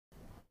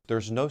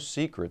There's no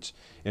secrets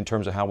in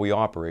terms of how we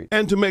operate.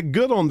 And to make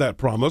good on that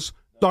promise,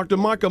 Dr.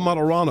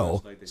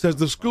 Martirano says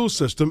the school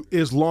system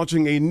is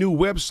launching a new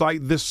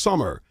website this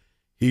summer.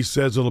 He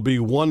says it'll be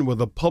one where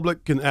the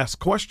public can ask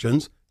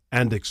questions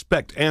and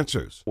expect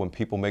answers. When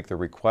people make their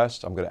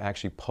requests, I'm going to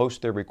actually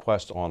post their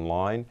requests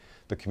online.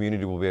 The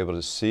community will be able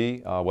to see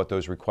what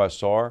those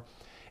requests are,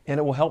 and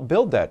it will help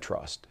build that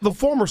trust. The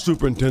former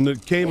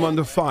superintendent came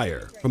under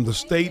fire from the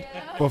state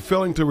for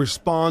failing to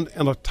respond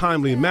in a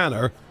timely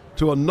manner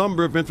to a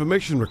number of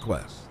information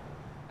requests.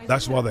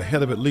 That's why the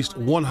head of at least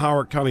one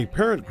Howard County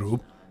parent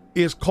group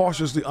is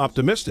cautiously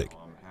optimistic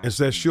and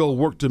says she'll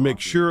work to make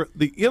sure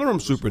the interim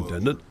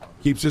superintendent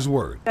keeps his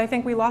word. I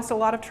think we lost a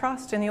lot of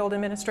trust in the old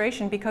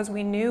administration because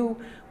we knew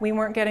we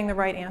weren't getting the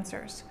right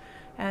answers.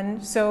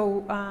 And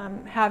so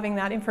having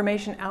that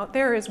information out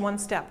there is one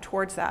step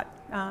towards that,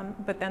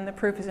 but then the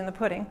proof is in the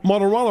pudding.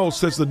 Martirano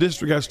says the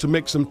district has to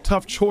make some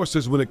tough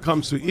choices when it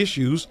comes to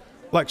issues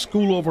like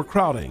school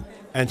overcrowding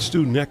and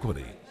student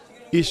equity.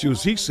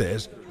 Issues he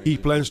says he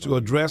plans to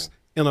address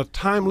in a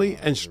timely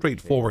and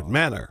straightforward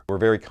manner. We're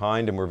very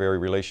kind and we're very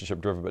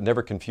relationship driven, but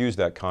never confuse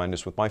that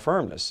kindness with my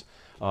firmness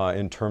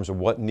in terms of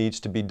what needs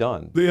to be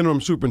done. The interim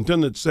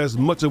superintendent says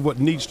much of what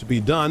needs to be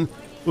done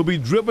will be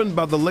driven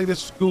by the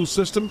latest school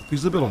system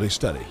feasibility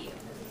study.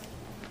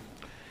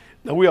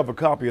 Now, we have a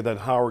copy of that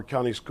Howard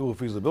County School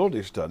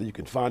feasibility study. You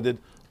can find it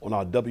on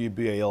our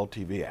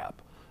WBAL-TV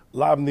app.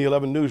 Live in the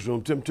 11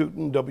 newsroom, Tim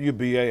Tootin,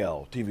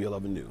 WBAL-TV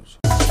 11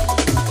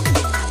 News.